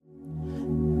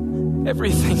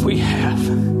Everything we have,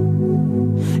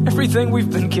 everything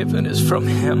we've been given is from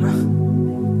him.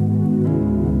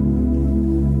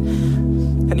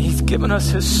 And he's given us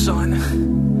his son.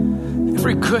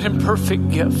 Every good and perfect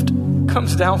gift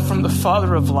comes down from the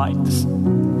Father of lights,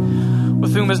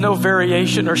 with whom is no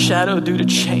variation or shadow due to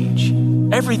change.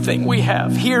 Everything we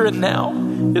have here and now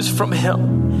is from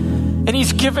him. And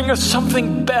he's giving us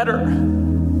something better,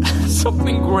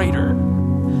 something greater.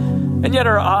 And yet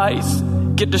our eyes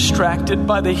get distracted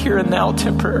by the here and now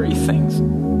temporary things.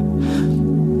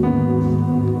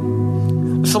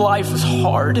 This life is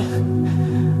hard.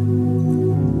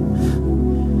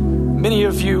 Many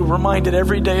of you reminded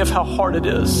every day of how hard it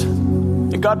is.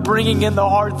 And God bringing in the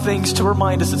hard things to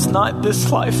remind us it's not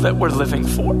this life that we're living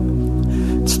for.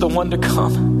 It's the one to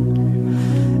come.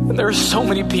 And there are so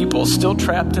many people still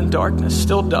trapped in darkness,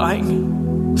 still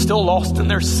dying, still lost in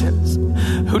their sins,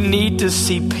 who need to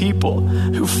see people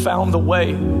who found the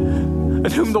way,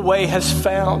 and whom the way has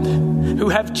found, who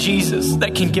have Jesus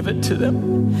that can give it to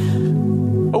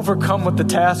them. Overcome with the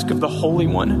task of the Holy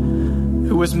One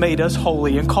who has made us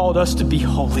holy and called us to be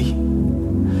holy.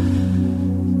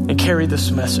 And carry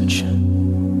this message.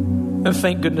 And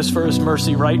thank goodness for his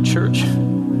mercy, right, church?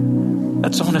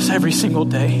 That's on us every single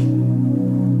day.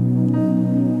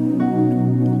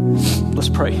 Let's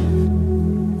pray.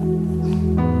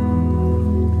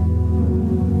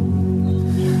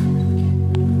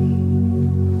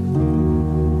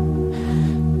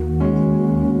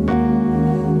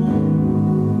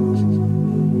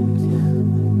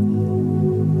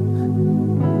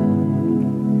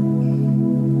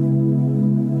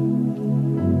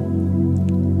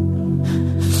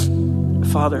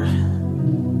 Father,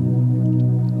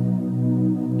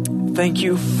 thank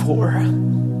you for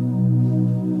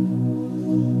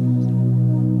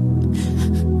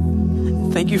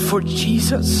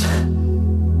Jesus.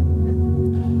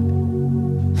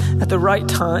 At the right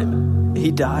time,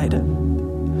 he died.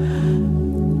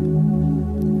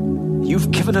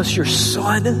 You've given us your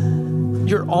son,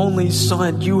 your only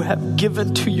son you have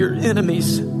given to your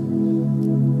enemies.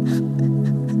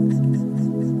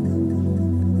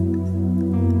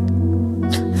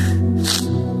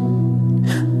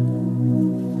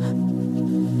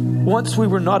 Once we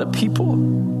were not a people,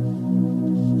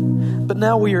 but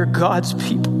now we are God's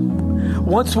people.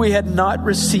 Once we had not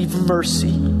received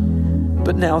mercy,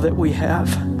 but now that we have,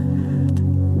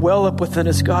 well up within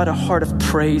us, God, a heart of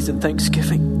praise and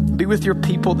thanksgiving. Be with your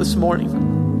people this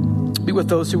morning. Be with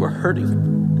those who are hurting.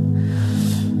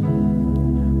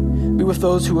 Be with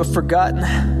those who have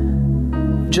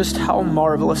forgotten just how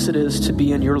marvelous it is to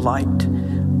be in your light,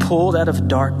 pulled out of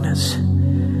darkness.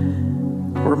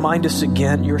 Remind us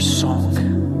again your song.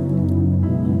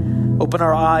 Open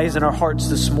our eyes and our hearts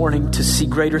this morning to see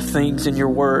greater things in your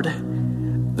word.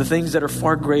 The things that are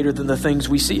far greater than the things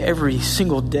we see every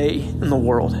single day in the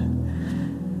world.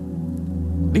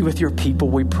 Be with your people,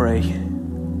 we pray,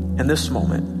 in this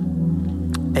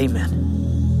moment. Amen.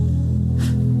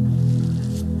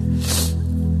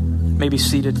 May be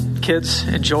seated. Kids,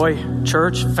 enjoy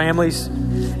church, families,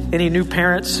 any new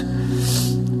parents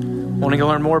wanting to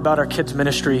learn more about our kids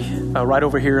ministry, right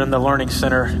over here in the Learning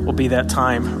Center will be that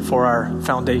time for our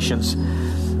foundations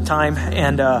time.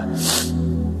 And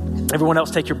everyone else,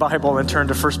 take your Bible and turn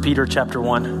to 1 Peter chapter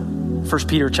 1. 1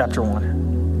 Peter chapter 1.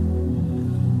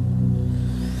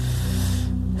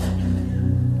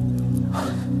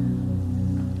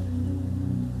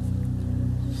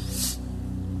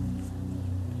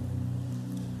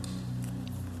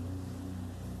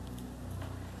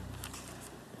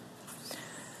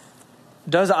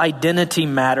 Does identity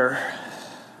matter?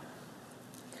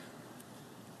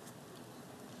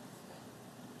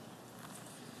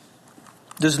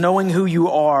 Does knowing who you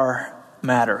are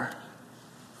matter?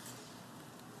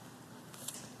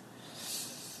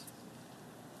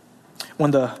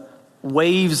 When the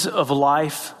waves of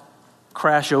life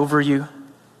crash over you,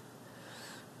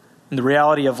 and the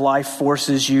reality of life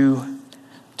forces you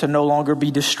to no longer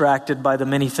be distracted by the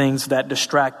many things that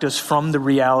distract us from the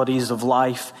realities of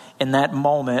life, in that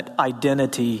moment,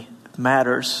 identity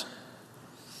matters.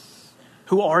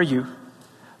 Who are you?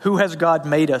 Who has God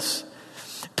made us?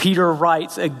 Peter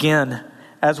writes again,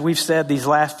 as we've said these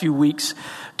last few weeks,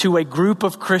 to a group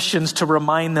of Christians to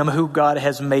remind them who God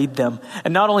has made them.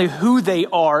 And not only who they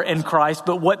are in Christ,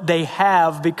 but what they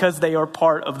have because they are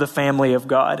part of the family of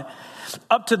God.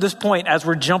 Up to this point, as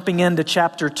we're jumping into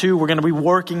chapter 2, we're going to be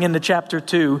working into chapter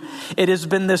 2. It has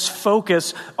been this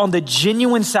focus on the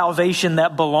genuine salvation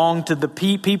that belonged to the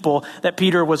people that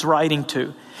Peter was writing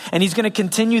to. And he's going to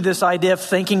continue this idea of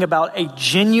thinking about a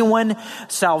genuine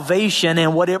salvation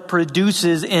and what it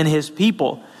produces in his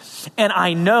people. And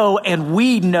I know, and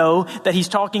we know, that he's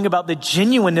talking about the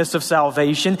genuineness of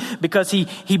salvation, because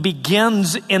he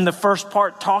begins in the first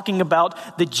part talking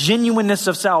about the genuineness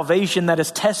of salvation that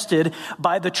is tested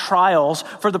by the trials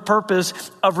for the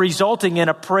purpose of resulting in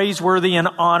a praiseworthy and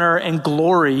honor and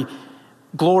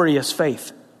glorious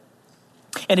faith.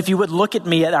 And if you would look at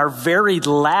me at our very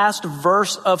last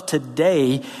verse of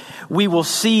today, we will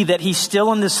see that he's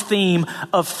still in this theme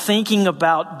of thinking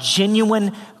about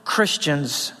genuine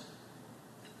Christians.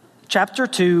 Chapter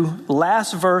 2,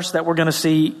 last verse that we're going to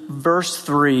see, verse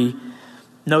 3,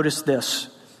 notice this.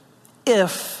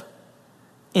 If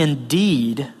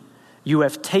indeed you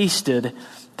have tasted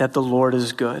that the Lord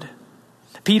is good.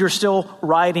 Peter's still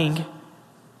writing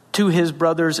to his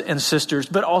brothers and sisters,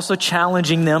 but also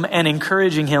challenging them and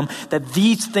encouraging him that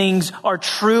these things are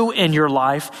true in your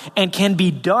life and can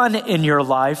be done in your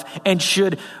life and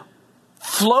should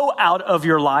flow out of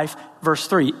your life. Verse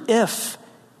 3, if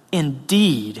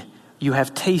indeed you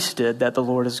have tasted that the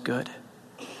Lord is good.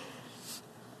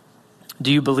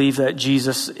 Do you believe that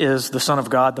Jesus is the Son of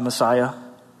God, the Messiah?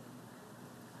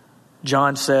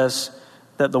 John says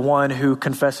that the one who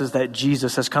confesses that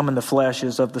Jesus has come in the flesh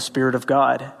is of the Spirit of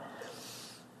God.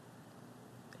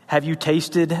 Have you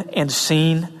tasted and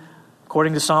seen,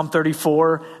 according to Psalm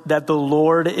 34, that the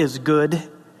Lord is good?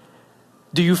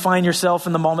 Do you find yourself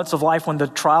in the moments of life when the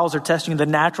trials are testing you? The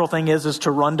natural thing is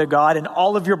to run to God, and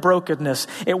all of your brokenness,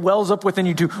 it wells up within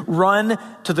you to run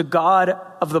to the God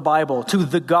of the Bible, to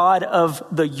the God of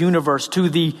the universe, to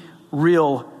the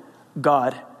real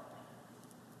God,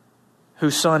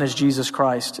 whose Son is Jesus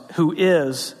Christ, who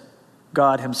is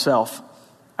God himself,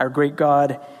 our great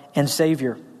God and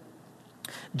Savior.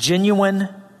 Genuine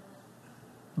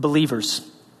believers.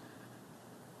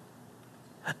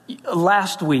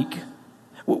 Last week,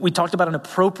 we talked about an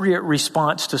appropriate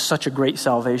response to such a great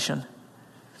salvation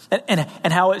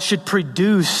and how it should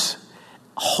produce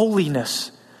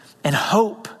holiness and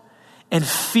hope and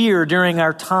fear during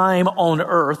our time on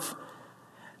earth.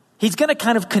 He's going to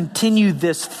kind of continue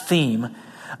this theme,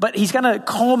 but he's going to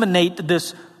culminate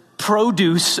this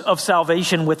produce of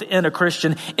salvation within a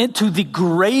Christian into the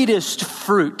greatest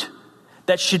fruit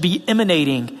that should be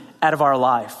emanating out of our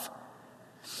life.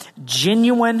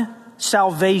 Genuine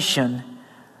salvation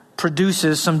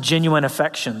produces some genuine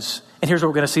affections. And here's what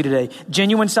we're going to see today.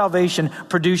 Genuine salvation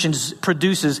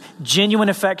produces genuine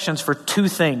affections for two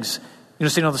things. You're going to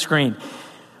see it on the screen.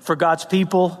 For God's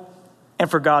people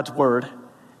and for God's word.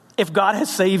 If God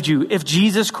has saved you, if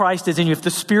Jesus Christ is in you, if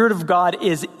the Spirit of God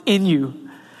is in you,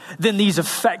 then these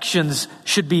affections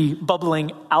should be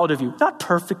bubbling out of you. Not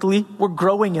perfectly, we're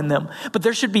growing in them, but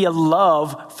there should be a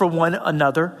love for one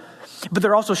another. But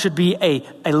there also should be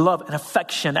a love, an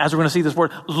affection, as we're going to see this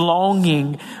word,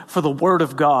 longing for the Word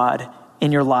of God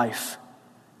in your life.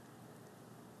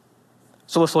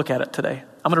 So let's look at it today.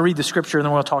 I'm going to read the scripture and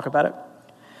then we're going to talk about it.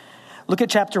 Look at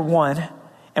chapter 1,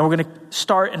 and we're going to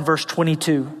start in verse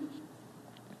 22.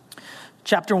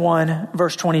 Chapter 1,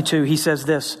 verse 22, he says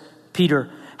this, Peter,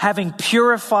 having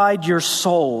purified your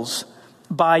souls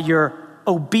by your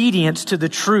obedience to the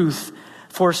truth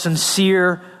for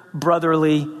sincere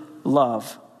brotherly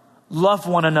love. Love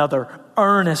one another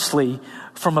earnestly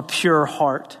from a pure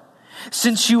heart.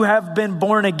 Since you have been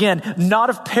born again,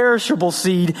 not of perishable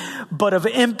seed, but of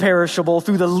imperishable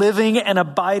through the living and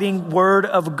abiding word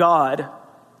of God.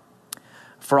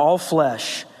 For all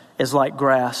flesh is like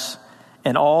grass,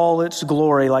 and all its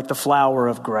glory like the flower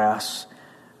of grass.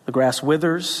 The grass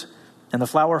withers and the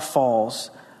flower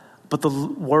falls, but the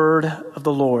word of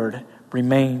the Lord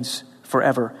remains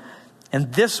forever.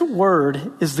 And this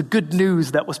word is the good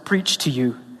news that was preached to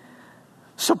you.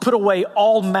 So put away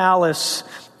all malice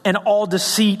and all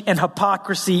deceit and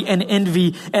hypocrisy and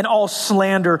envy and all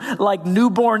slander. Like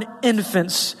newborn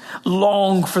infants,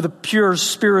 long for the pure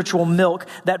spiritual milk,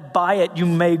 that by it you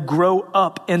may grow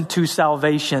up into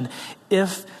salvation,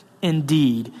 if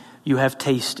indeed you have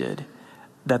tasted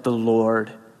that the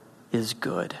Lord is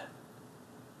good.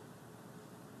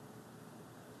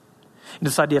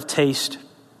 This idea of taste,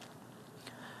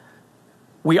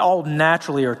 we all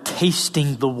naturally are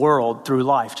tasting the world through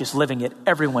life, just living it.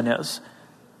 Everyone is.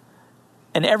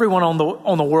 And everyone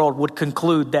on the world would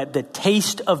conclude that the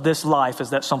taste of this life is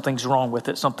that something's wrong with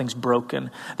it, something's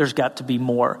broken. There's got to be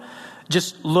more.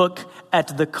 Just look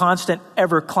at the constant,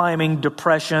 ever-climbing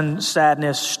depression,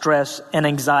 sadness, stress, and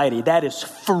anxiety. That is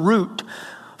fruit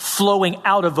flowing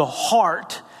out of the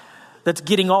heart that's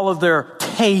getting all of their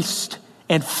taste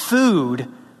and food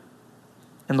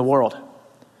in the world.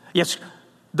 Yes,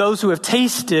 those who have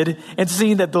tasted and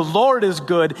seen that the Lord is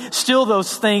good, still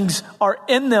those things are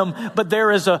in them, but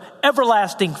there is an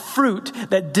everlasting fruit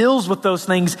that deals with those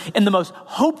things in the most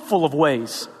hopeful of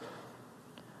ways.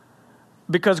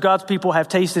 Because God's people have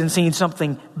tasted and seen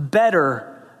something better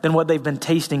than what they've been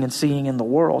tasting and seeing in the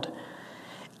world.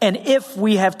 And if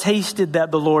we have tasted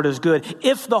that the Lord is good,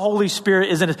 if the Holy Spirit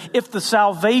is in us, if the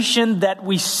salvation that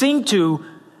we sing to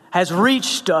has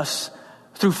reached us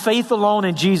through faith alone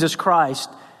in Jesus Christ,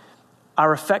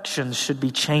 our affections should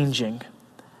be changing.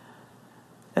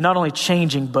 And not only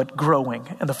changing, but growing.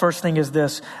 And the first thing is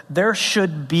this: there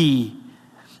should be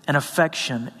an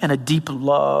affection and a deep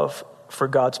love for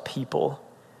God's people,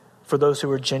 for those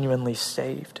who are genuinely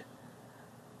saved.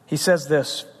 He says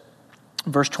this,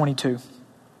 verse 22.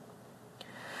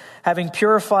 Having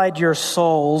purified your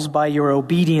souls by your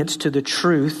obedience to the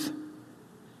truth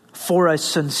for a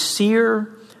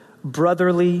sincere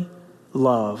brotherly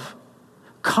love,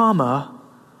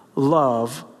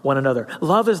 love one another.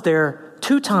 Love is there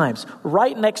 2 times,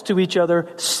 right next to each other,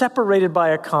 separated by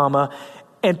a comma,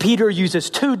 and Peter uses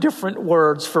 2 different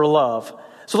words for love.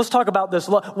 So let's talk about this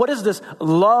love. What is this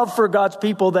love for God's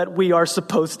people that we are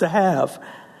supposed to have?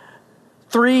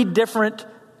 3 different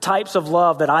types of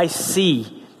love that I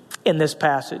see in this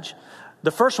passage.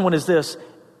 The first one is this: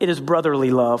 it is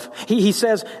brotherly love. He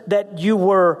says that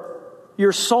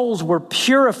your souls were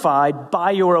purified by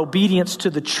your obedience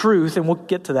to the truth, and we'll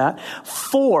get to that,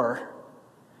 for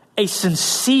a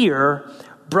sincere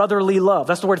brotherly love.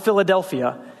 That's the word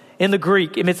Philadelphia in the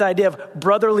Greek. And it's the idea of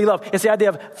brotherly love. It's the idea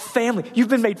of family. You've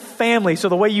been made family, so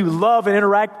the way you love and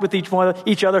interact with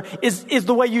each other is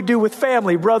the way you do with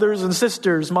family, brothers and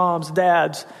sisters, moms,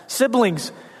 dads,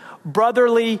 siblings.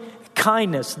 Brotherly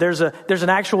kindness. There's an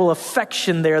actual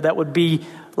affection there that would be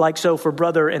like so for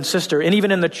brother and sister. And even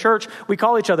in the church, we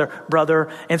call each other brother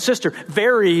and sister.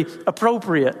 Very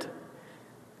appropriate.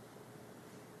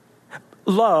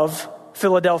 Love,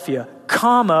 Philadelphia,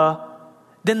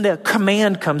 then the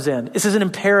command comes in. This is an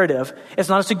imperative. It's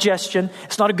not a suggestion.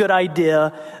 It's not a good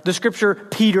idea. The scripture,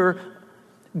 Peter,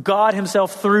 God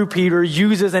himself through Peter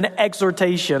uses an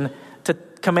exhortation to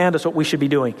command us what we should be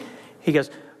doing. He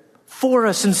goes, for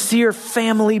a sincere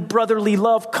family, brotherly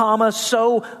love,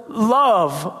 so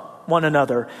love one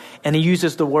another. And he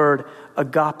uses the word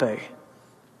agape.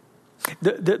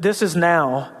 This is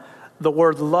now the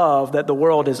word love that the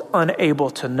world is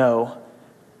unable to know.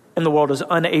 And the world is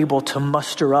unable to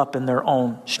muster up in their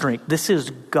own strength. This is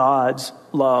God's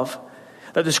love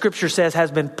that the scripture says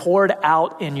has been poured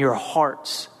out in your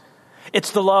hearts.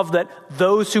 It's the love that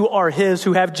those who are his,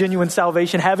 who have genuine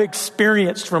salvation, have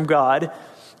experienced from God.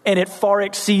 And it far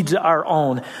exceeds our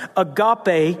own.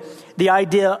 Agape, the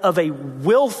idea of a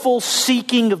willful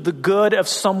seeking of the good of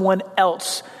someone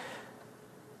else.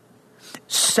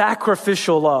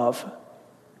 Sacrificial love.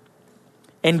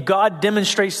 And God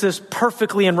demonstrates this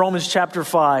perfectly in Romans chapter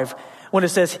 5 when it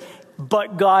says,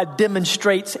 but God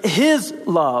demonstrates his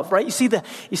love, right? You see,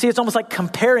 it's almost like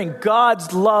comparing.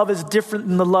 God's love is different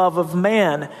than the love of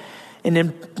man. And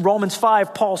in Romans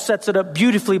 5, Paul sets it up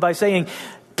beautifully by saying,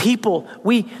 people,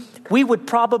 we would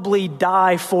probably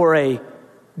die for a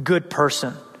good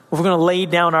person. If we're going to lay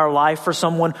down our life for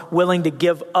someone, willing to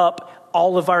give up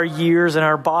all of our years and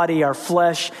our body, our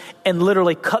flesh, and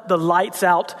literally cut the lights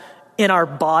out in our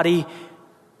body,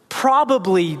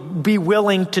 probably be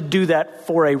willing to do that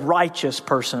for a righteous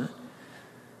person.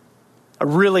 A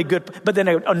really good, but then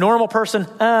a normal person,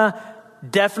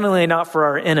 definitely not for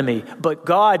our enemy. But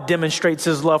God demonstrates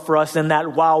his love for us in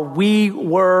that while we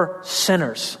were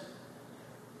sinners,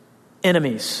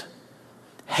 enemies,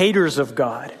 haters of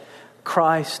God,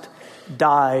 Christ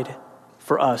died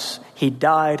for us. He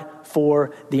died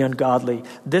for the ungodly.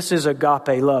 This is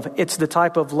agape love. It's the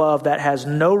type of love that has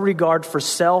no regard for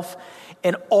self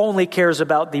and only cares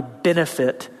about the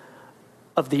benefit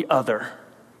of the other.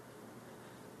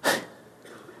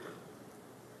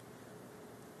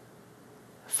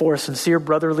 For a sincere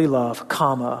brotherly love,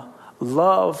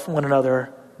 love one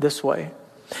another this way.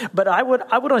 But I would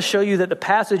want to show you that the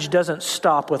passage doesn't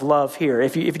stop with love here.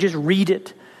 If you just read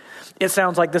it, it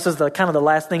sounds like this is the kind of the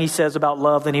last thing he says about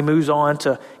love. Then he moves on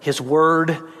to his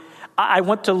word. I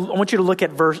want you to look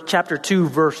at chapter 2,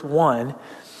 verse 1,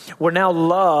 where now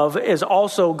love is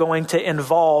also going to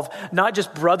involve not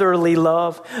just brotherly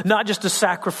love, not just a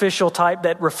sacrificial type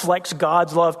that reflects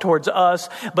God's love towards us,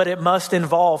 but it must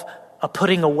involve a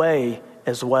putting away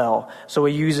as well. So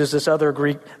he uses this other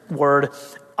Greek word,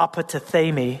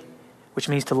 apotithemi, which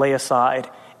means to lay aside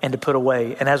and to put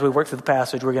away. And as we work through the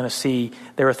passage, we're going to see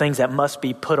there are things that must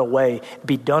be put away,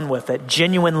 be done with, that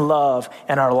genuine love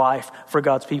in our life for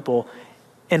God's people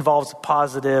involves the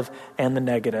positive and the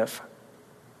negative.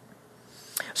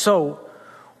 So,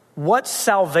 what's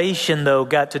salvation, though,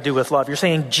 got to do with love? You're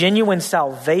saying genuine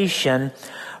salvation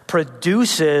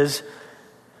produces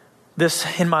this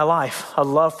in my life, a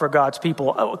love for God's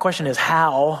people. The question is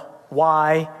how,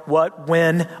 why, what,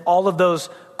 when. All of those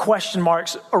question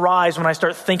marks arise when I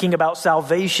start thinking about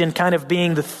salvation kind of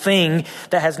being the thing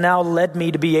that has now led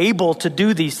me to be able to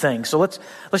do these things. So let's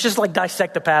just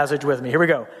dissect the passage with me. Here we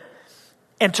go.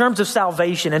 In terms of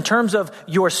salvation, in terms of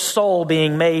your soul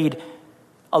being made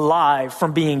alive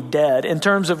from being dead, in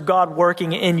terms of God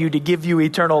working in you to give you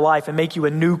eternal life and make you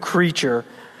a new creature,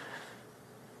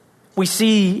 we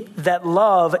see that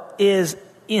love is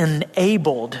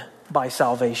enabled by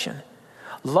salvation.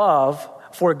 Love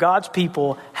for God's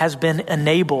people has been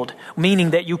enabled,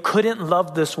 meaning that you couldn't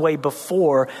love this way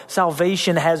before.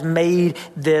 Salvation has made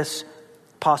this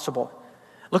possible.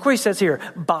 Look what he says here,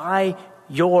 by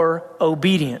your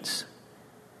obedience.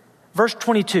 Verse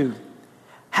 22,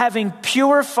 having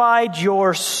purified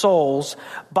your souls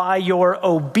by your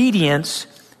obedience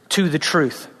to the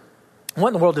truth. What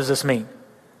in the world does this mean?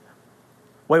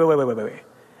 Wait.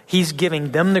 He's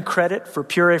giving them the credit for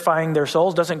purifying their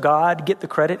souls. Doesn't God get the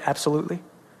credit? Absolutely.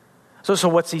 So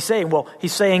what's he saying? Well,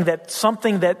 he's saying that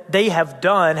something that they have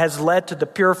done has led to the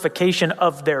purification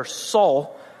of their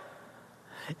soul.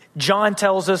 John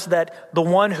tells us that the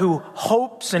one who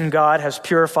hopes in God has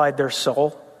purified their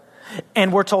soul.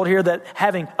 And we're told here that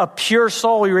having a pure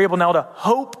soul, you're able now to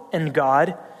hope in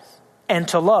God and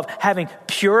to love. Having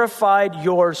purified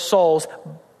your souls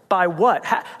by what?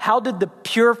 How did the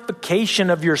purification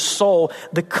of your soul,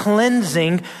 the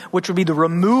cleansing, which would be the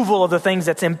removal of the things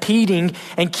that's impeding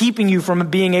and keeping you from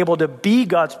being able to be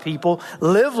God's people,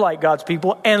 live like God's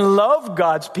people, and love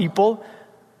God's people,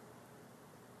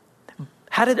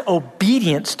 how did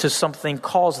obedience to something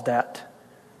cause that?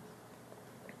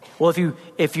 Well,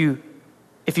 if you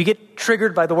get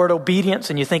triggered by the word obedience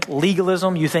and you think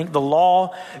legalism, you think the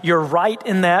law, you're right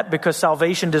in that, because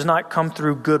salvation does not come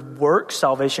through good works.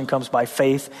 Salvation comes by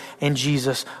faith in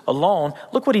Jesus alone.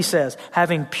 Look what he says,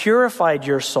 having purified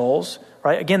your souls,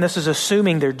 right? Again, this is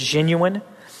assuming they're genuine,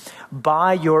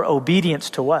 by your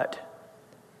obedience to what?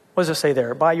 What does it say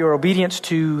there? By your obedience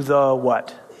to the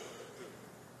what?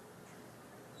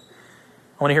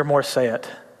 I want to hear more say it.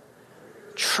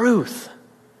 Truth.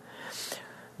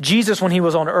 Jesus, when he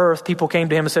was on earth, people came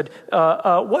to him and said,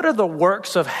 what are the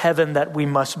works of heaven that we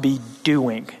must be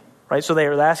doing? Right? So they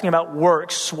were asking about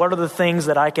works. What are the things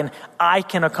that I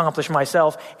can accomplish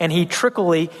myself? And he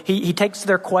he takes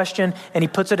their question and he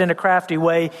puts it in a crafty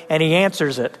way and he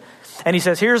answers it. And he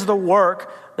says, here's the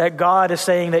work that God is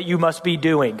saying that you must be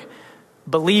doing.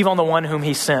 Believe on the one whom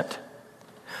he sent.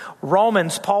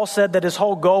 Romans, Paul said that his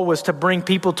whole goal was to bring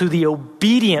people to the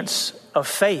obedience of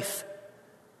faith.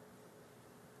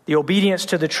 The obedience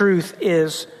to the truth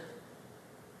is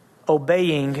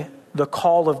obeying the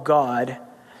call of God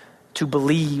to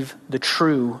believe the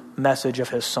true message of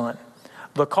his Son.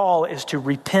 The call is to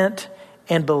repent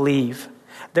and believe.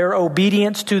 Their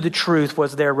obedience to the truth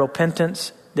was their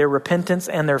repentance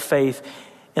and their faith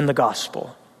in the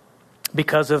gospel.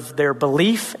 Because of their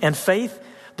belief and faith,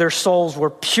 their souls were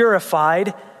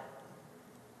purified.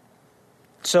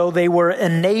 So they were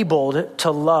enabled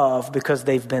to love because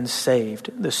they've been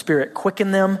saved. The Spirit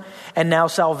quickened them, and now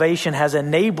salvation has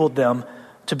enabled them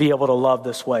to be able to love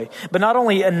this way. But not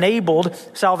only enabled,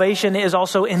 salvation is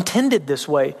also intended this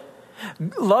way.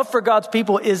 Love for God's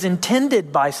people is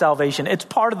intended by salvation. It's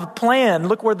part of the plan.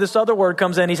 Look where this other word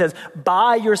comes in. He says,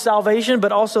 by your salvation,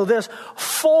 but also this,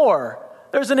 for.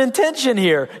 There's an intention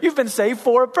here. You've been saved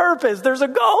for a purpose. There's a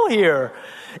goal here.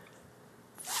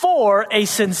 For a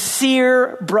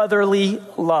sincere brotherly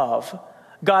love.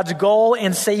 God's goal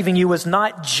in saving you is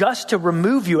not just to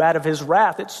remove you out of his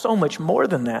wrath. It's so much more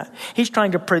than that. He's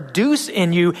trying to produce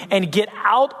in you and get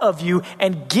out of you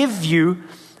and give you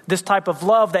this type of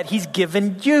love that he's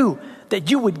given you,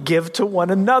 that you would give to one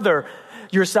another.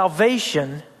 Your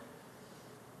salvation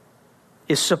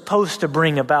is supposed to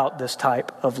bring about this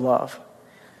type of love.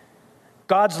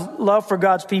 God's love for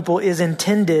God's people is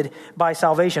intended by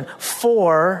salvation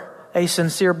for a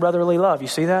sincere brotherly love. You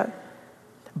see that?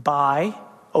 By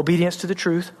obedience to the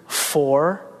truth,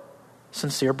 for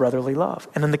sincere brotherly love.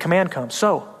 And then the command comes,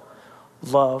 so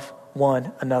love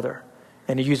one another.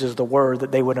 And he uses the word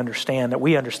that they would understand, that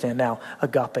we understand now,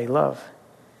 agape love.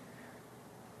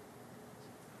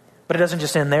 But it doesn't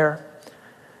just end there.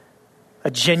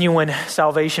 A genuine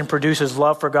salvation produces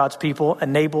love for God's people,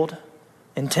 enabled,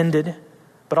 intended,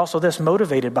 but also this,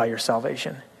 motivated by your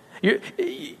salvation.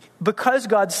 Because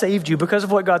God saved you, because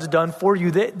of what God's done for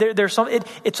you, there's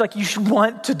it's like you should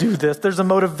want to do this. There's a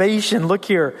motivation. Look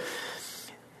here.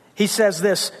 He says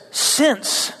this,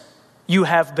 since you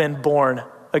have been born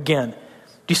again. Do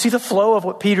you see the flow of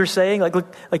what Peter's saying? Like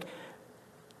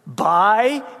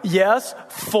by, yes,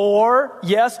 for,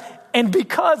 yes, and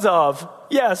because of,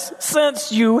 yes,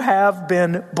 since you have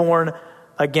been born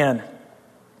again.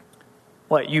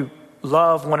 What? You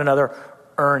love one another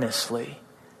earnestly.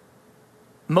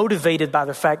 Motivated by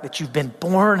the fact that you've been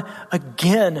born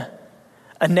again.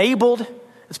 Enabled,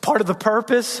 it's part of the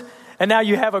purpose. And now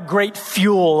you have a great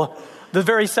fuel, the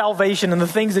very salvation and the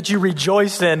things that you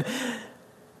rejoice in.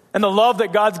 And the love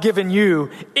that God's given you,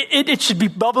 it should be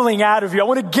bubbling out of you. I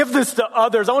want to give this to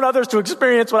others. I want others to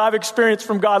experience what I've experienced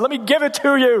from God. Let me give it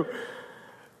to you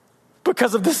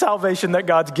because of the salvation that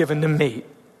God's given to me.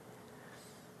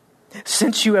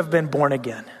 Since you have been born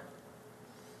again,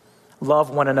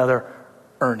 love one another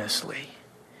earnestly.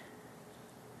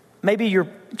 Maybe your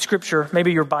scripture,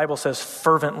 maybe your Bible says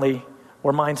fervently,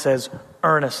 or mine says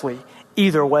earnestly.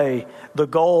 Either way, the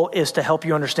goal is to help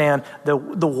you understand the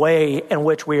way in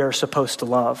which we are supposed to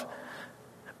love.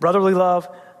 Brotherly love,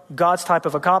 God's type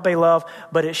of agape love,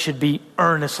 but it should be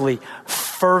earnestly,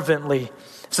 fervently.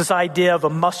 It's this idea of a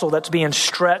muscle that's being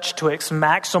stretched to its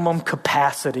maximum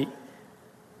capacity.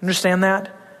 Understand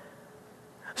that?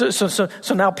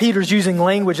 So now Peter's using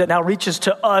language that now reaches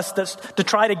to us that's to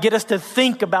try to get us to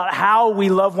think about how we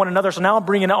love one another. So now I'm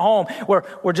bringing it home.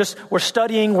 We're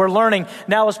studying, we're learning.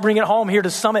 Now let's bring it home here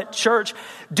to Summit Church.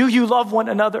 Do you love one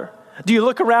another? Do you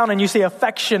look around and you see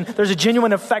affection? There's a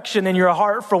genuine affection in your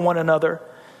heart for one another.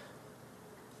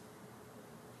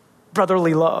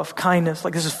 Brotherly love, kindness,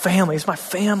 like this is family. It's my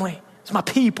family. It's my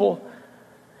people.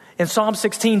 In Psalm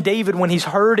 16, David, when he's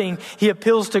hurting, he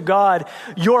appeals to God.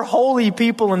 Your holy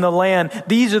people in the land,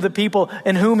 these are the people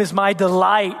in whom is my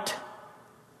delight.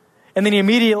 And then he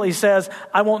immediately says,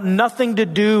 I want nothing to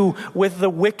do with the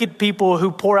wicked people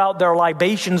who pour out their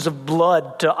libations of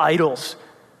blood to idols.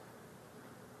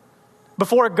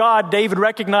 Before God, David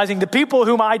recognizing the people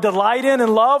whom I delight in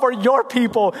and love are your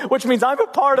people, which means I'm a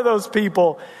part of those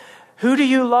people. Who do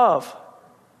you love?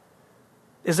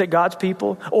 Is it God's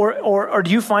people? Or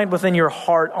do you find within your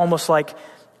heart almost like,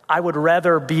 I would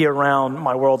rather be around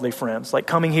my worldly friends? Like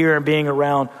coming here and being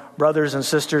around brothers and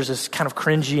sisters is kind of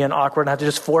cringy and awkward. And I have to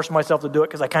just force myself to do it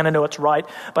because I kind of know it's right.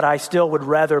 But I still would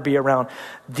rather be around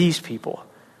these people.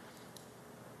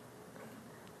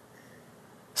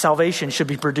 Salvation should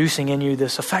be producing in you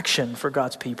this affection for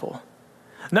God's people.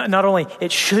 Not only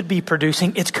it should be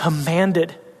producing, it's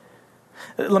commanded.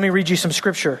 Let me read you some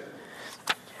scripture.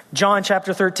 John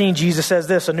chapter 13, Jesus says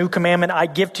this, a new commandment I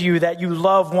give to you that you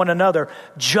love one another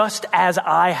just as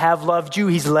I have loved you.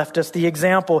 He's left us the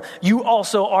example. You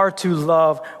also are to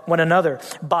love one another.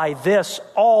 By this,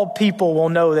 all people will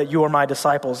know that you are my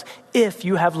disciples if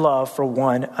you have love for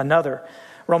one another.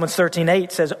 Romans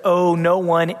 13:8 says, owe no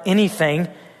one anything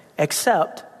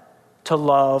except to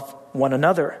love one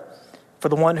another. For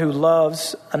the one who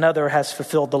loves another has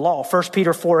fulfilled the law. 1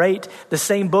 Peter 4:8, the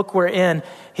same book we're in,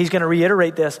 he's going to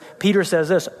reiterate this. Peter says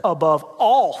this, above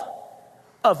all,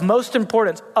 of most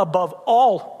importance, above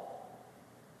all,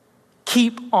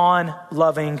 keep on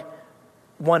loving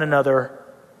one another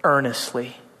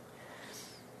earnestly,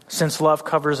 since love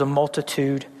covers a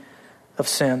multitude of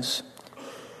sins.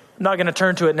 I'm not going to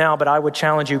turn to it now, but I would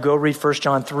challenge you, go read 1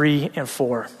 John 3 and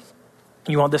 4.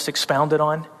 You want this expounded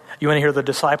on? You want to hear the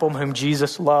disciple whom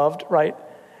Jesus loved, right?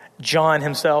 John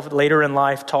himself, later in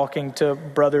life, talking to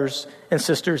brothers and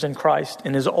sisters in Christ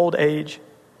in his old age.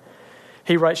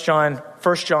 He writes 1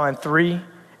 John 3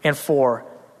 and 4.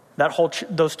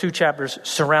 Those two chapters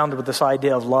surrounded with this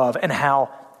idea of love and how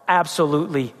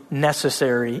absolutely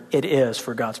necessary it is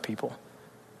for God's people.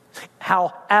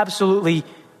 How absolutely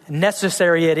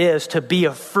necessary it is to be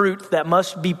a fruit that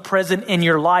must be present in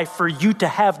your life for you to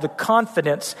have the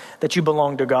confidence that you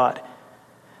belong to God.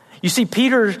 You see,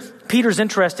 Peter's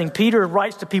interesting. Peter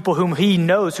writes to people whom he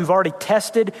knows, who've already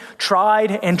tested,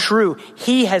 tried, and true.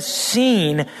 He has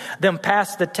seen them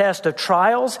pass the test of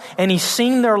trials, and he's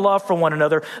seen their love for one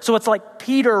another. So it's like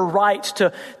Peter writes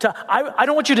I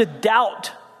don't want you to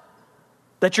doubt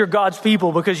that you're God's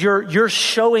people, because you're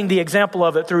showing the example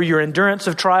of it through your endurance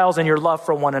of trials and your love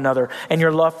for one another and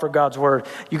your love for God's word.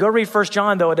 You go read 1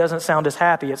 John, though, it doesn't sound as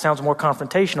happy. It sounds more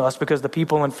confrontational. That's because the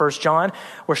people in 1 John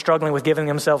were struggling with giving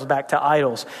themselves back to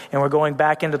idols, and we're going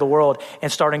back into the world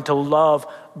and starting to love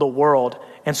the world.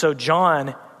 And so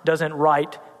John doesn't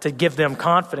write to give them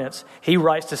confidence. He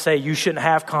writes to say you shouldn't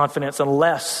have confidence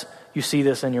unless you see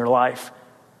this in your life.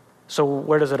 So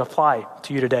where does it apply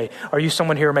to you today? Are you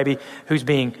someone here maybe who's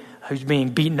being who's being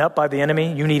beaten up by the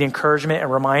enemy, you need encouragement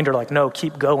and reminder like, no,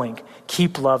 keep going,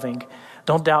 keep loving.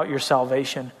 Don't doubt your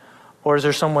salvation. Or is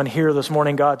there someone here this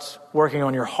morning, God's working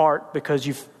on your heart because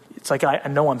it's like, I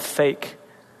know I'm fake.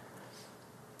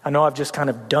 I know I've just kind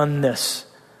of done this.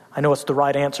 I know it's the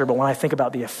right answer, but when I think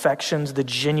about the affections, the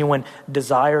genuine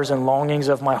desires and longings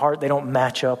of my heart, they don't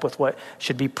match up with what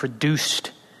should be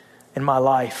produced in my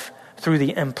life through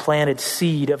the implanted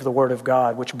seed of the Word of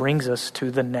God, which brings us to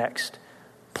the next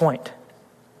point.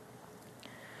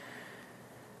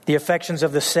 The affections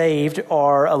of the saved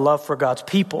are a love for God's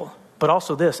people, but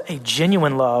also this, a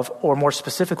genuine love, or more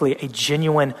specifically, a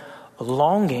genuine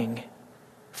longing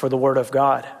for the Word of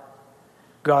God,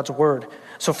 God's Word.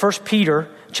 So 1 Peter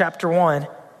chapter 1,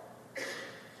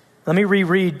 let me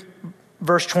reread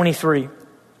verse 23.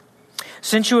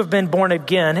 Since you have been born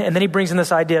again, and then he brings in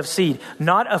this idea of seed,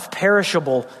 not of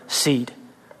perishable seed.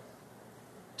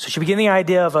 So you begin the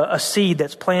idea of a seed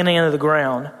that's planted into the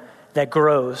ground that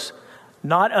grows,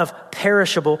 not of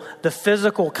perishable, the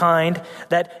physical kind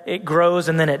that it grows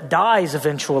and then it dies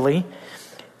eventually.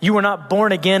 You were not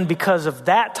born again because of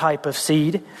that type of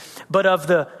seed, but of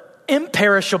the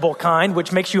imperishable kind,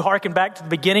 which makes you hearken back to the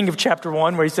beginning of chapter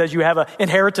 1, where he says you have an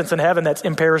inheritance in heaven that's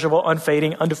imperishable,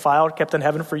 unfading, undefiled, kept in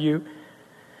heaven for you.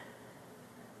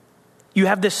 You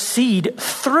have this seed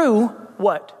through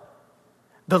what?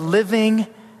 The living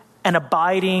and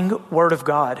abiding Word of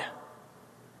God.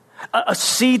 A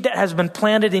seed that has been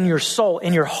planted in your soul,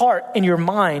 in your heart, in your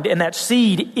mind, and that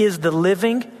seed is the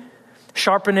living,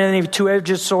 sharpened in a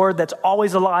two-edged sword that's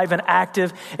always alive and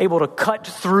active, able to cut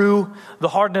through the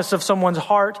hardness of someone's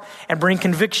heart and bring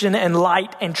conviction and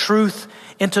light and truth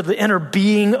into the inner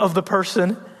being of the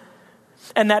person.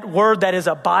 And that word that is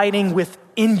abiding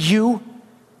within you,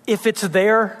 if it's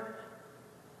there,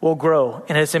 will grow,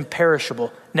 and it's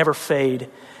imperishable, never fade,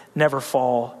 never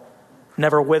fall,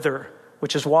 never wither.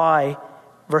 Which is why,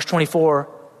 verse 24,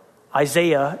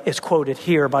 Isaiah is quoted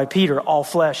here by Peter. All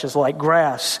flesh is like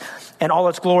grass, and all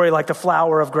its glory like the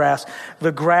flower of grass.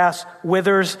 The grass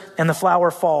withers and the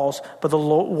flower falls, but the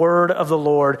word of the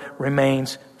Lord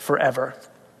remains forever.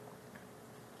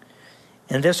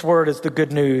 And this word is the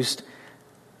good news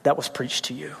that was preached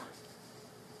to you.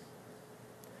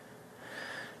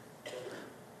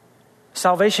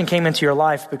 Salvation came into your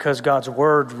life because God's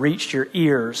word reached your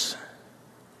ears.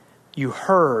 You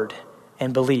heard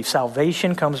and believed.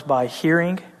 Salvation comes by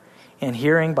hearing, and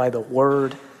hearing by the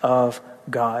word of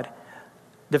God.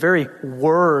 The very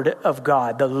word of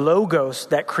God, the logos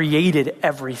that created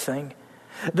everything.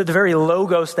 The very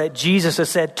logos that Jesus has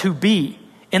said to be.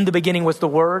 In the beginning was the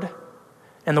Word,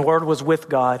 and the Word was with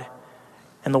God,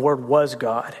 and the Word was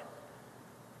God.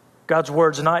 God's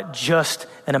word's not just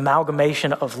an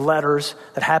amalgamation of letters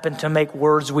that happen to make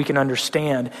words we can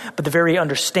understand, but the very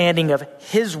understanding of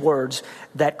his words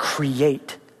that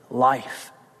create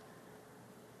life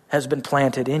has been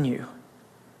planted in you,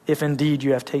 if indeed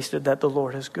you have tasted that the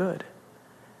Lord is good.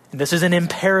 And this is an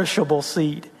imperishable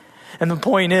seed. And the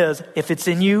point is, if it's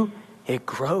in you, it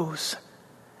grows.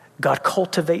 God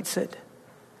cultivates it.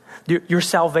 Your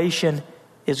salvation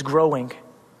is growing.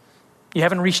 You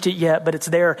haven't reached it yet, but it's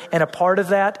there. And a part of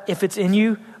that, if it's in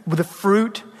you, the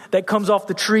fruit that comes off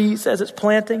the trees as it's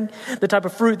planting, the type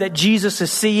of fruit that Jesus is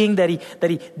seeing that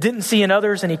he didn't see in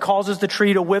others, and he causes the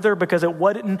tree to wither because it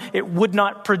would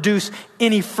not produce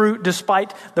any fruit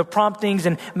despite the promptings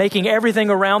and making everything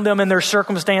around them and their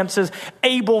circumstances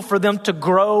able for them to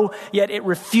grow, yet it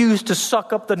refused to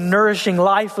suck up the nourishing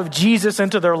life of Jesus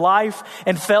into their life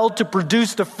and failed to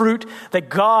produce the fruit that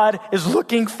God is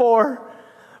looking for.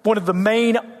 One of the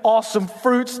main awesome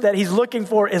fruits that he's looking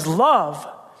for is love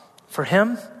for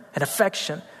him and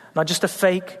affection. Not just a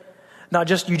fake, not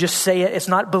just you just say it. It's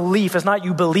not belief. It's not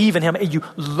you believe in him. You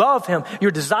love him. Your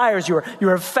desires,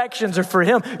 your affections are for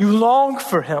him. You long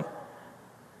for him.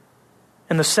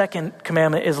 And the second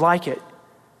commandment is like it.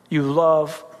 You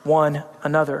love one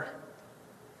another.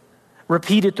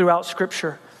 Repeated throughout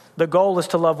Scripture. The goal is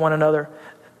to love one another.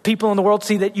 People in the world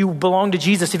see that you belong to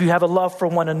Jesus if you have a love for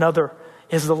one another.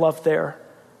 Is the love there?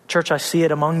 Church, I see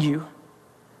it among you.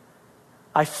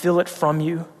 I feel it from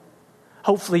you.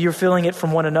 Hopefully you're feeling it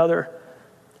from one another.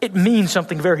 It means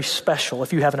something very special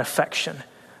if you have an affection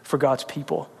for God's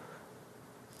people.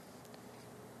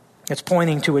 It's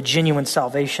pointing to a genuine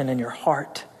salvation in your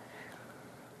heart.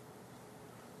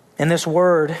 And this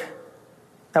word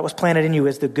that was planted in you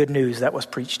is the good news that was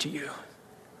preached to you.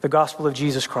 The gospel of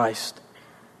Jesus Christ.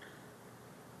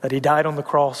 That he died on the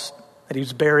cross, that he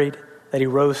was buried, that he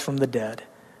rose from the dead,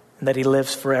 and that he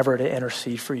lives forever to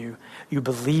intercede for you. You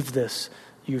believe this.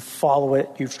 You follow it.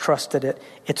 You've trusted it.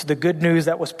 It's the good news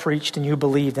that was preached, and you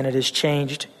believed, and it has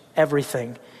changed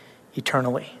everything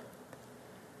eternally.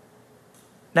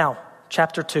 Now,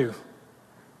 chapter 2.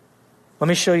 Let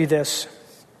me show you this.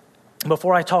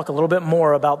 Before I talk a little bit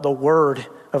more about the Word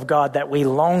of God that we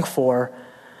long for,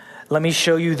 let me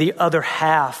show you the other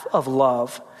half of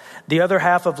love. The other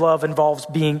half of love involves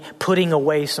putting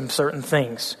away some certain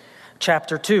things.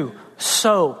 Chapter 2,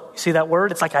 so, you see that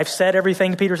word? It's like I've said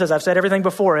everything, Peter says, I've said everything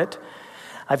before it.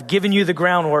 I've given you the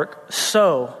groundwork.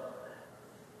 So,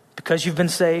 because you've been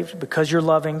saved, because you're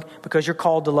loving, because you're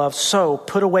called to love, so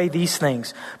put away these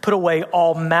things. Put away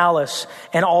all malice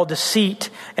and all deceit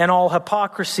and all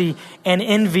hypocrisy and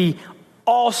envy,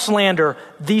 all slander.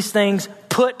 These things,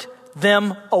 put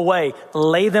them away.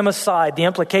 Lay them aside. The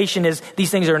implication is these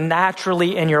things are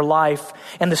naturally in your life,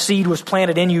 and the seed was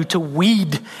planted in you to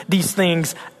weed these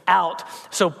things out.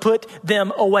 So put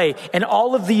them away. And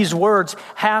all of these words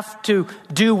have to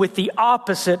do with the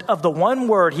opposite of the one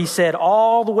word he said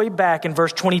all the way back in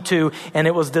verse 22, and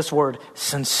it was this word,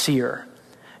 sincere.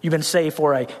 You've been saved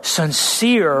for a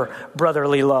sincere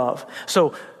brotherly love.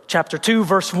 So chapter 2,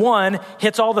 verse 1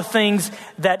 hits all the things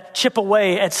that chip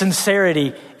away at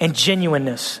sincerity and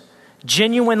genuineness.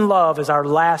 Genuine love is our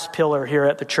last pillar here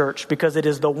at the church because it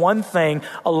is the one thing,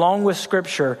 along with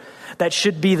Scripture, that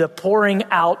should be the pouring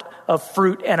out of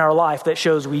fruit in our life that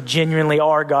shows we genuinely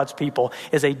are God's people,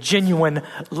 is a genuine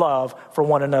love for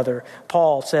one another.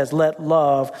 Paul says, let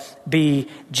love be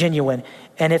genuine.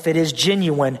 And if it is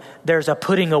genuine, there's a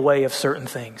putting away of certain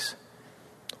things.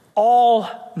 All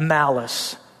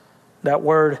malice. That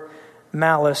word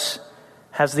malice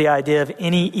has the idea of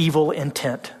any evil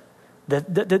intent.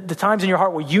 The times in your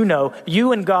heart where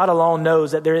you and God alone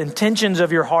knows that the intentions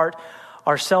of your heart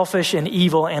are selfish and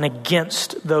evil and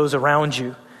against those around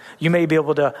you. You may be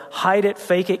able to hide it,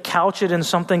 fake it, couch it in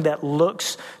something that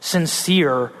looks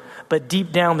sincere, but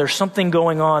deep down there's something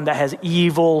going on that has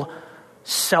evil,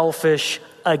 selfish,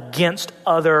 against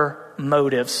other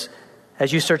motives.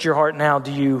 As you search your heart now,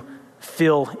 do you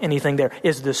feel anything there?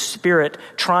 Is the Spirit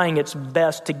trying its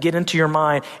best to get into your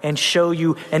mind and show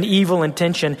you an evil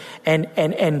intention,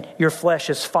 and your flesh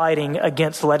is fighting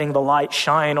against letting the light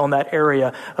shine on that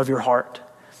area of your heart?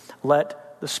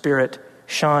 Let the Spirit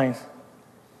shine.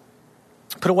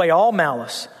 Put away all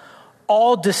malice,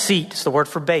 all deceit. It's the word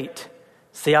for bait.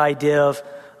 It's the idea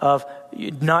of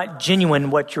not genuine.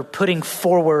 What you're putting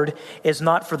forward is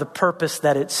not for the purpose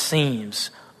that it seems.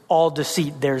 All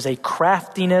deceit. There's a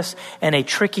craftiness and a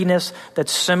trickiness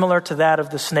that's similar to that of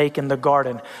the snake in the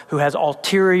garden, who has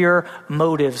ulterior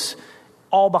motives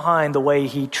all behind the way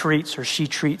he treats or she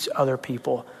treats other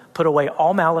people. Put away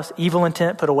all malice, evil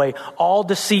intent. Put away all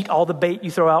deceit, all the bait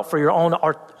you throw out for your own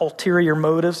ulterior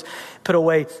motives. Put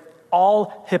away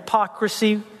all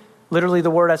hypocrisy. Literally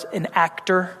the word as an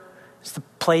actor. It's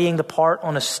playing the part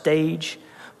on a stage.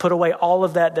 Put away all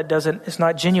of that it's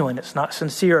not genuine, it's not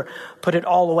sincere. Put it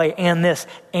all away. And this,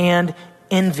 and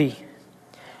envy,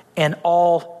 and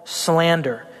all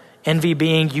slander. Envy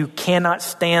being you cannot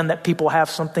stand that people have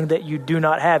something that you do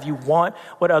not have. You want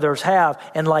what others have.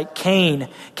 And like Cain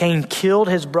killed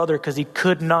his brother because he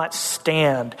could not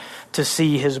stand to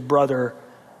see his brother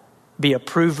be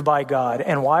approved by God.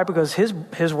 And why? Because his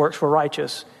works were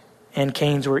righteous and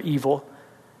Cain's were evil,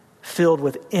 filled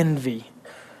with envy.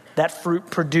 That fruit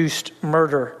produced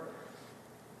murder.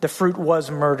 The fruit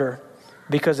was murder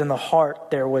because in the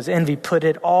heart there was envy. Put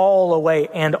it all away,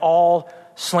 and all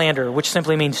slander, which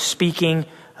simply means speaking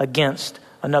against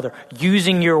another.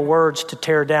 Using your words to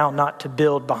tear down, not to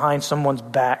build behind someone's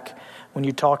back when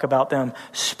you talk about them.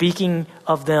 Speaking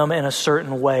of them in a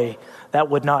certain way that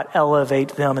would not elevate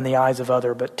them in the eyes of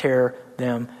others, but tear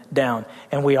them down.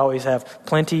 And we always have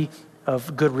plenty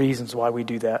of good reasons why we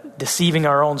do that. Deceiving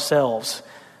our own selves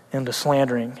into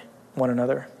slandering one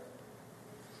another.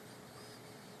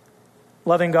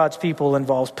 Loving God's people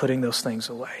involves putting those things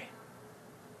away.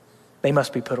 They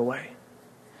must be put away.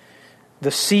 The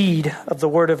seed of the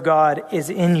Word of God is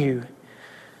in you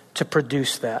to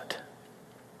produce that.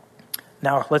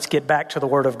 Now, let's get back to the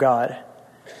Word of God.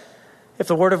 If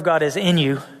the Word of God is in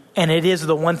you, and it is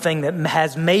the one thing that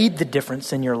has made the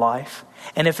difference in your life,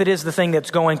 and if it is the thing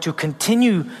that's going to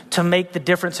continue to make the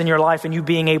difference in your life and you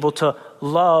being able to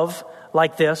love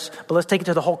like this, but let's take it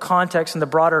to the whole context and the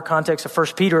broader context of 1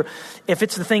 Peter. If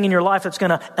it's the thing in your life that's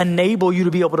going to enable you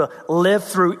to be able to live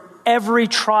through every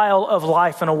trial of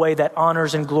life in a way that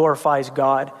honors and glorifies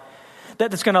God,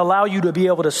 that's going to allow you to be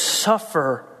able to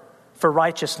suffer for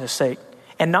righteousness' sake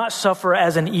and not suffer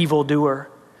as an evildoer.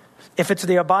 If it's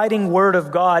the abiding Word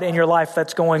of God in your life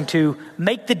that's going to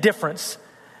make the difference,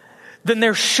 then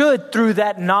there should, through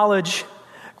that knowledge,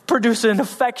 produce an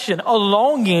affection, a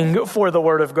longing for the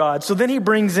Word of God. So then he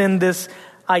brings in this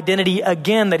identity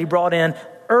again that he brought in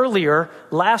earlier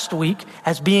last week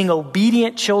as being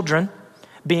obedient children,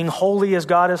 being holy as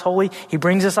God is holy. He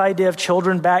brings this idea of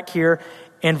children back here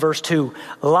in verse 2,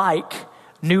 like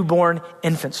newborn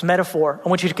infants. Metaphor. I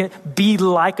want you to be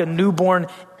like a newborn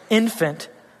infant.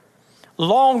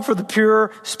 Long for the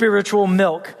pure spiritual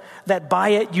milk, that by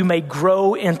it you may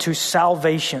grow into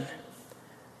salvation.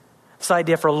 This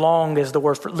idea for long is the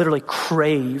word for literally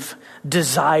crave,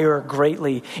 desire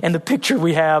greatly. And the picture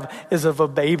we have is of a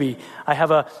baby. I have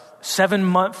a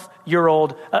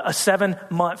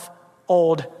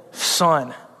 7-month-old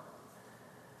son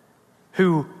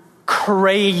who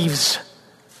craves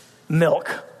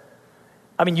milk.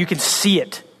 I mean, you can see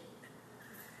it.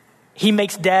 He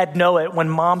makes dad know it when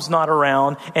mom's not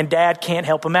around, and dad can't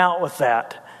help him out with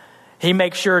that. He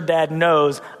makes sure dad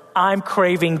knows, I'm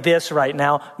craving this right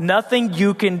now. Nothing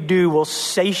you can do will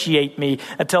satiate me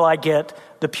until I get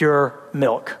the pure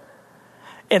milk.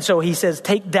 And so he says,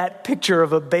 take that picture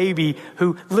of a baby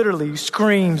who literally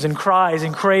screams and cries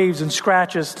and craves and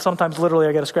scratches. Sometimes literally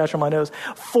I got a scratch on my nose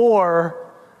for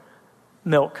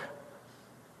milk.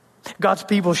 God's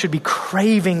people should be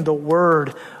craving the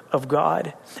word of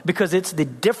God because it's the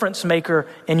difference maker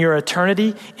in your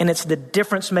eternity and it's the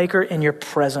difference maker in your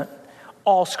present.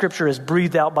 All scripture is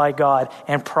breathed out by God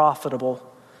and profitable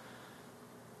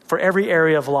for every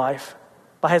area of life.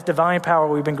 By his divine power,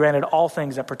 we've been granted all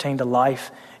things that pertain to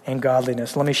life and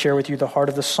godliness. Let me share with you the heart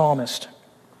of the psalmist.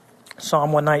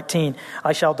 Psalm 119,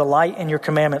 I shall delight in your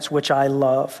commandments, which I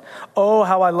love. Oh,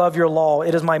 how I love your law.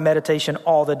 It is my meditation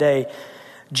all the day.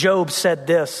 Job said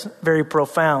this, very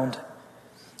profound.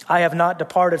 I have not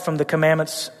departed from the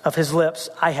commandments of his lips.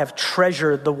 I have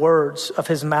treasured the words of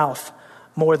his mouth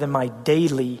more than my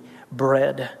daily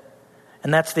bread.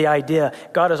 And that's the idea.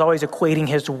 God is always equating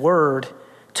his word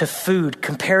to food,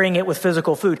 comparing it with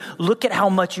physical food. Look at how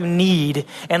much you need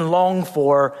and long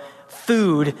for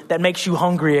food that makes you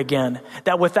hungry again,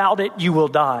 that without it you will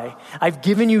die. I've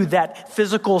given you that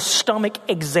physical stomach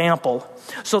example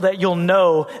so that you'll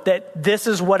know that this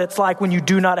is what it's like when you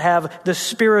do not have the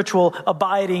spiritual,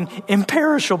 abiding,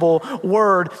 imperishable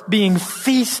word being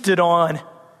feasted on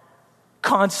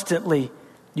constantly.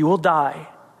 You will die.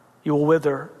 You will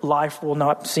wither. Life will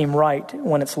not seem right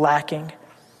when it's lacking.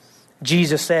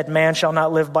 Jesus said, man shall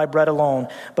not live by bread alone,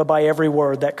 but by every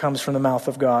word that comes from the mouth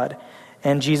of God.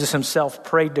 And Jesus himself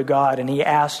prayed to God and he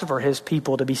asked for his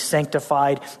people to be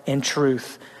sanctified in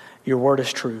truth. Your word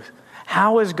is truth.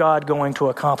 How is God going to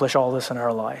accomplish all this in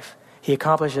our life? He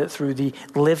accomplished it through the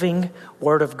living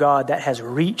word of God that has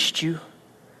reached you,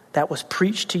 that was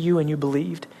preached to you and you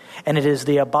believed. And it is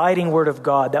the abiding word of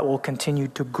God that will continue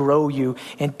to grow you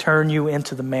and turn you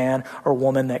into the man or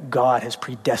woman that God has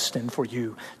predestined for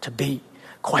you to be.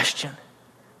 Question,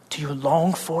 do you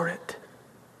long for it?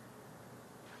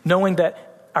 Knowing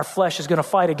that our flesh is going to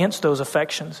fight against those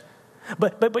affections.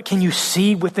 But can you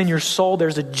see within your soul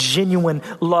there's a genuine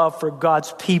love for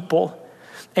God's people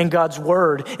and God's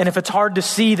word? And if it's hard to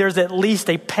see, there's at least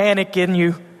a panic in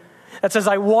you that says,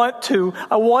 I want to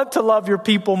love your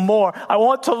people more. I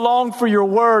want to long for your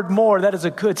word more. That is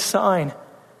a good sign.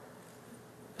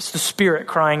 It's the Spirit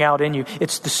crying out in you.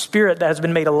 It's the Spirit that has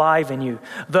been made alive in you.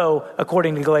 Though,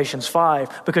 according to Galatians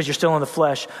 5, because you're still in the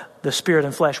flesh, the Spirit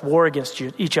and flesh war against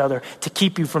each other to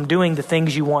keep you from doing the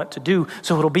things you want to do.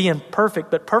 So it'll be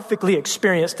imperfect, but perfectly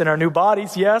experienced in our new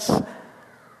bodies, yes?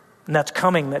 And that's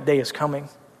coming. That day is coming.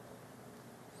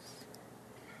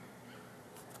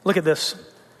 Look at this.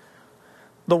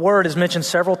 The word is mentioned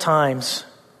several times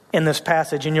in this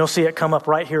passage, and you'll see it come up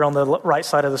right here on the right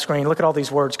side of the screen. Look at all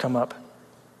these words come up.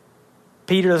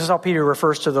 This is how Peter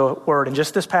refers to the word in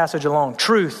just this passage alone.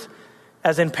 Truth,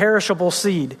 as imperishable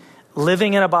seed,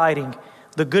 living and abiding,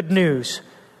 the good news,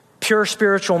 pure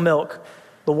spiritual milk,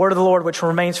 the word of the Lord which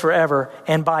remains forever,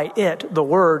 and by it, the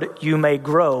word, you may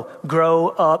grow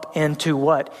up into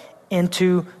what?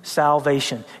 Into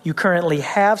salvation. You currently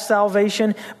have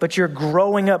salvation, but you're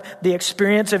growing up. The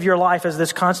experience of your life is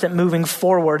this constant moving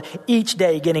forward, each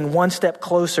day getting one step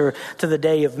closer to the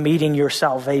day of meeting your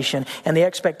salvation. And the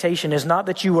expectation is not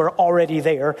that you are already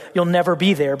there. You'll never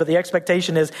be there. But the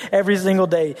expectation is every single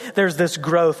day there's this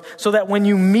growth so that when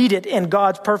you meet it in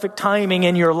God's perfect timing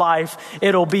in your life,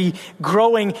 it'll be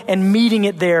growing and meeting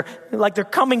it there like they're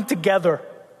coming together.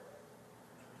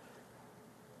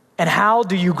 And how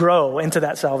do you grow into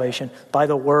that salvation? By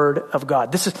the word of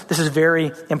God. This is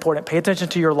very important. Pay attention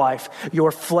to your life.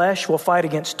 Your flesh will fight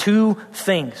against two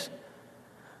things.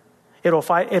 It'll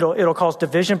cause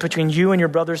division between you and your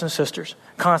brothers and sisters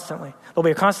constantly. There'll be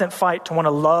a constant fight to want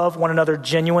to love one another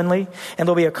genuinely, and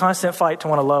there'll be a constant fight to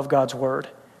want to love God's word.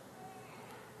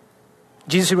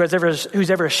 Jesus,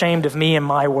 who's ever ashamed of me and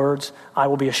my words, I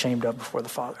will be ashamed of before the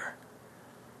Father.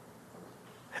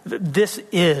 This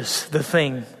is the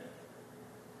thing.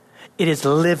 It is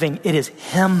living. It is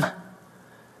him.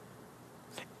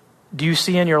 Do you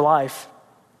see in your life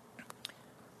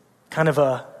kind of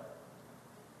a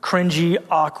cringy,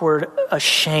 awkward, a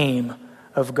shame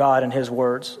of God and his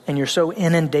words? And you're so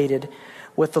inundated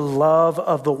with the love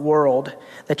of the world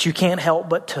that you can't help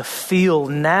but to feel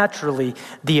naturally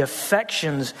the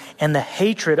affections and the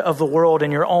hatred of the world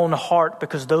in your own heart,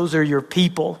 because those are your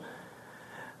people.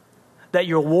 That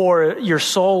your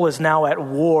soul is now at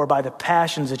war by the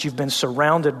passions that you've been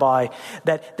surrounded by,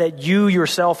 that you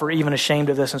yourself are even ashamed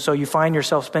of this. And so you find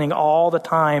yourself spending all the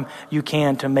time you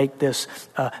can to make this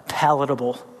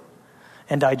palatable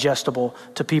and digestible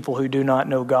to people who do not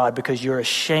know God, because you're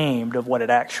ashamed of what it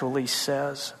actually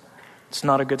says. It's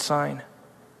not a good sign.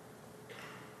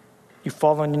 You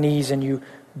fall on your knees and you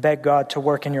beg God to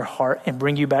work in your heart and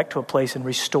bring you back to a place and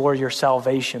restore your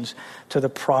salvations to the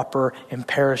proper,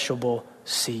 imperishable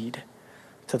seed,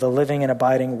 to the living and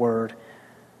abiding word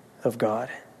of God.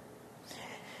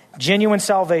 Genuine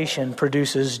salvation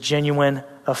produces genuine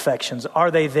affections.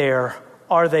 Are they there?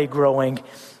 Are they growing?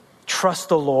 Trust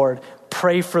the Lord.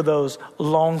 Pray for those,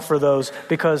 long for those,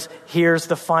 because here's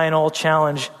the final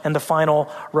challenge and the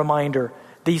final reminder.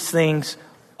 These things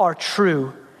are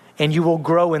true, and you will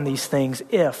grow in these things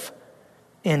if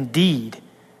indeed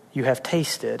you have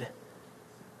tasted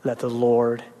that the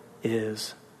Lord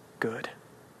is good.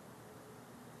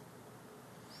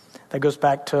 That goes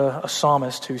back to a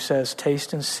psalmist who says,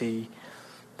 taste and see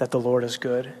that the Lord is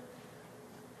good.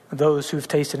 Those who've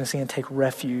tasted and seen take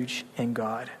refuge in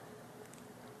God.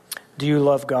 Do you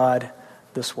love God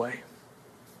this way?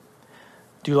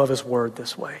 Do you love his word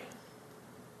this way?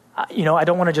 I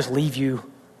don't want to just leave you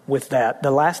with that.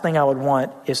 The last thing I would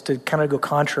want is to kind of go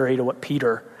contrary to what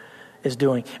Peter is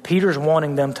doing. Peter's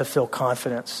wanting them to feel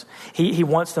confidence. He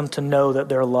wants them to know that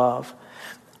they're loved.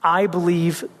 I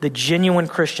believe the genuine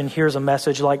Christian hears a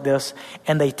message like this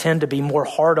and they tend to be more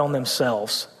hard on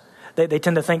themselves. They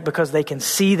tend to think because they can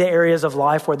see the areas of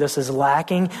life where this is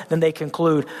lacking, then they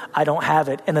conclude, I don't have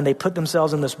it. And then they put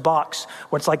themselves in this box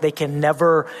where it's like they can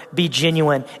never be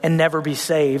genuine and never be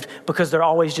saved because they're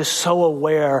always just so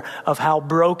aware of how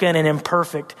broken and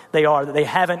imperfect they are, that they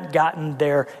haven't gotten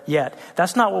there yet.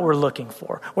 That's not what we're looking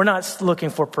for. We're not looking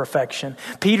for perfection.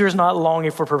 Peter's not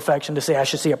longing for perfection to say, I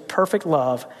should see a perfect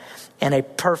love and a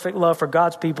perfect love for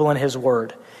God's people and his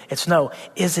word. It's no,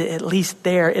 is it at least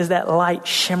there? Is that light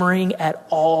shimmering at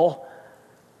all?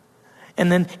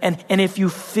 And then, and if you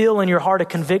feel in your heart a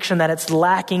conviction that it's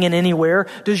lacking in anywhere,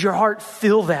 does your heart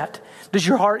feel that? Does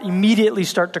your heart immediately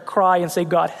start to cry and say,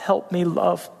 God, help me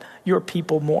love your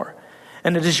people more?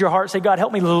 And does your heart say, God,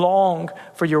 help me long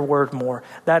for your word more?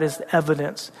 That is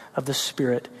evidence of the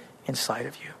Spirit inside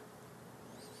of you.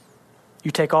 You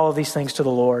take all of these things to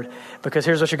the Lord, because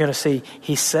here's what you're going to see.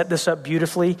 He set this up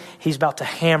beautifully. He's about to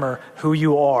hammer who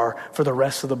you are for the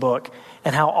rest of the book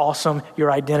and how awesome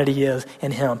your identity is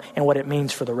in him and what it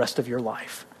means for the rest of your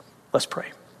life. Let's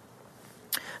pray.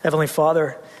 Heavenly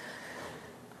Father,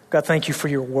 God, thank you for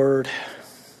your word.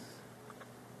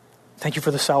 Thank you for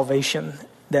the salvation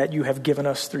that you have given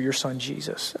us through your son,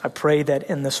 Jesus. I pray that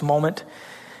in this moment,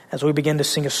 as we begin to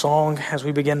sing a song, as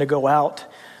we begin to go out,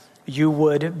 you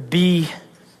would be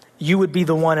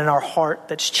the one in our heart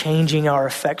that's changing our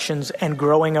affections and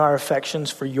growing our affections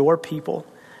for your people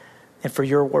and for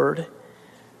your word.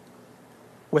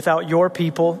 Without your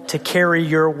people to carry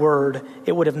your word,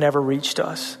 it would have never reached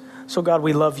us. So God,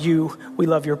 we love you, we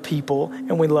love your people,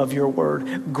 and we love your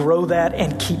word. Grow that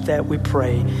and keep that, we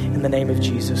pray. In the name of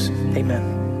Jesus,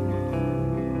 amen.